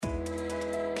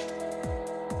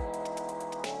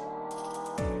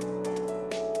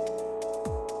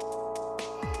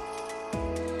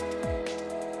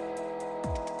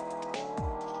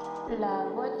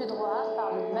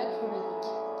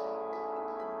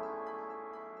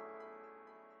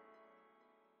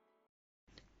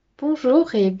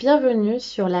Bonjour et bienvenue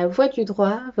sur La Voix du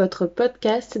droit, votre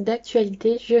podcast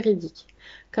d'actualité juridique.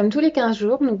 Comme tous les 15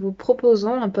 jours, nous vous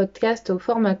proposons un podcast au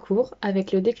format court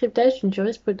avec le décryptage d'une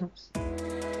jurisprudence.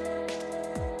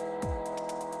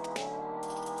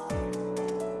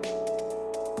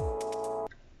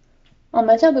 En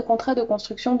matière de contrat de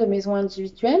construction de maisons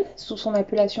individuelles, sous son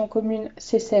appellation commune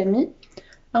CCMI,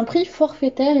 un prix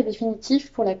forfaitaire et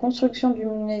définitif pour la construction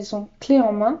d'une maison clé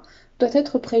en main doit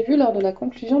être prévu lors de la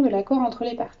conclusion de l'accord entre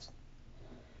les parties.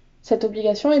 Cette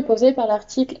obligation est posée par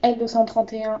l'article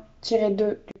L231-2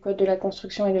 du Code de la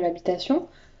construction et de l'habitation,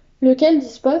 lequel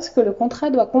dispose que le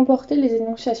contrat doit comporter les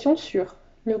énonciations sur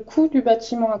le coût du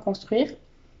bâtiment à construire,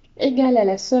 égal à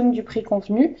la somme du prix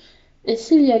convenu, et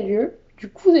s'il y a lieu, du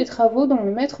coût des travaux dont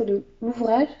le maître de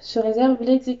l'ouvrage se réserve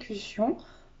l'exécution,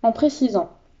 en précisant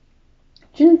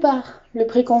d'une part le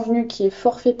prix convenu qui est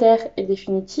forfaitaire et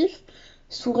définitif,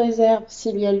 sous réserve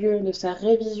s'il y a lieu de sa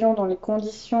révision dans les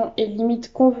conditions et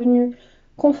limites convenues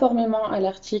conformément à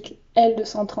l'article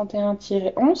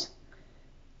L231-11,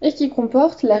 et qui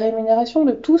comporte la rémunération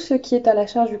de tout ce qui est à la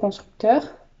charge du constructeur,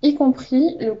 y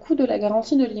compris le coût de la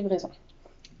garantie de livraison.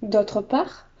 D'autre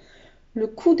part, le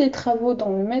coût des travaux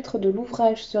dont le maître de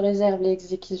l'ouvrage se réserve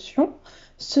l'exécution,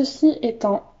 ceci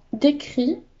étant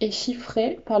décrit et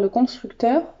chiffré par le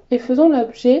constructeur et faisant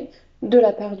l'objet, de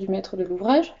la part du maître de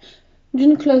l'ouvrage,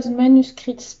 d'une clause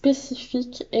manuscrite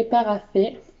spécifique et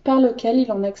paraphée par lequel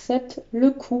il en accepte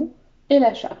le coût et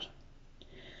la charge.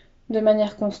 De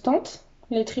manière constante,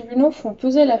 les tribunaux font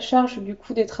peser la charge du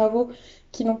coût des travaux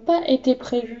qui n'ont pas été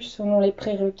prévus selon les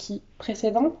prérequis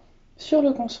précédents sur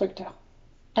le constructeur.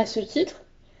 À ce titre,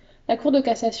 la Cour de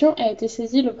cassation a été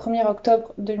saisie le 1er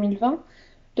octobre 2020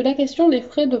 de la question des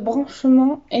frais de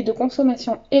branchement et de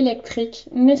consommation électrique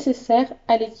nécessaires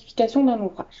à l'édification d'un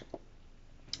ouvrage.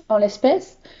 En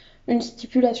l'espèce, une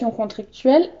stipulation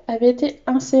contractuelle avait été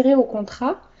insérée au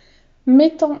contrat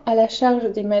mettant à la charge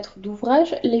des maîtres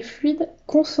d'ouvrage les fluides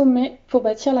consommés pour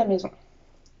bâtir la maison.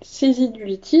 Saisie du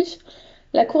litige,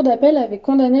 la Cour d'appel avait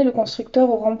condamné le constructeur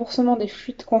au remboursement des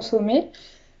fluides consommés,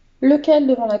 lequel,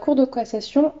 devant la Cour de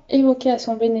cassation, évoquait à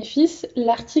son bénéfice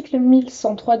l'article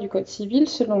 1103 du Code civil,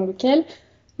 selon lequel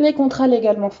les contrats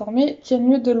légalement formés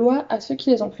tiennent lieu de loi à ceux qui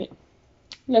les ont faits.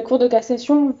 La Cour de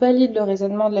cassation valide le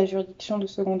raisonnement de la juridiction de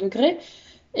second degré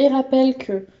et rappelle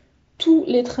que tous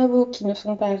les travaux qui ne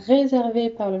sont pas réservés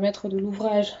par le maître de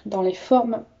l'ouvrage dans les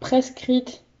formes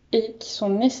prescrites et qui sont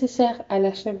nécessaires à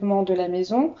l'achèvement de la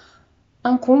maison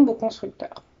incombent au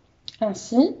constructeur.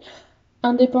 Ainsi,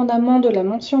 indépendamment de la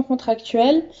mention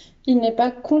contractuelle, il n'est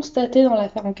pas constaté dans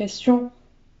l'affaire en question,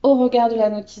 au regard de la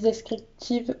notice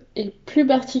descriptive et plus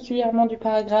particulièrement du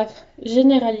paragraphe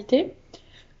généralité,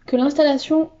 que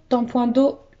l'installation d'un point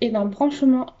d'eau et d'un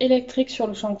branchement électrique sur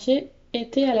le chantier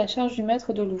était à la charge du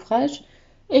maître de l'ouvrage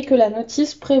et que la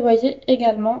notice prévoyait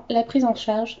également la prise en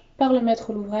charge par le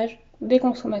maître de l'ouvrage des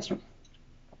consommations.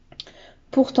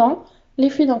 Pourtant, les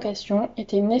fluides en question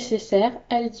étaient nécessaires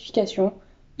à l'édification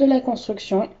de la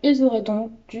construction et ils auraient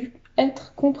donc dû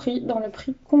être compris dans le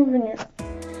prix convenu.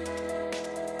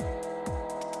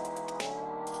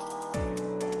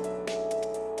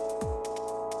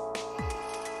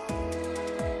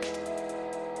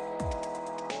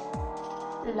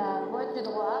 La voix du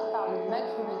droit par le MAC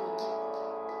juridique.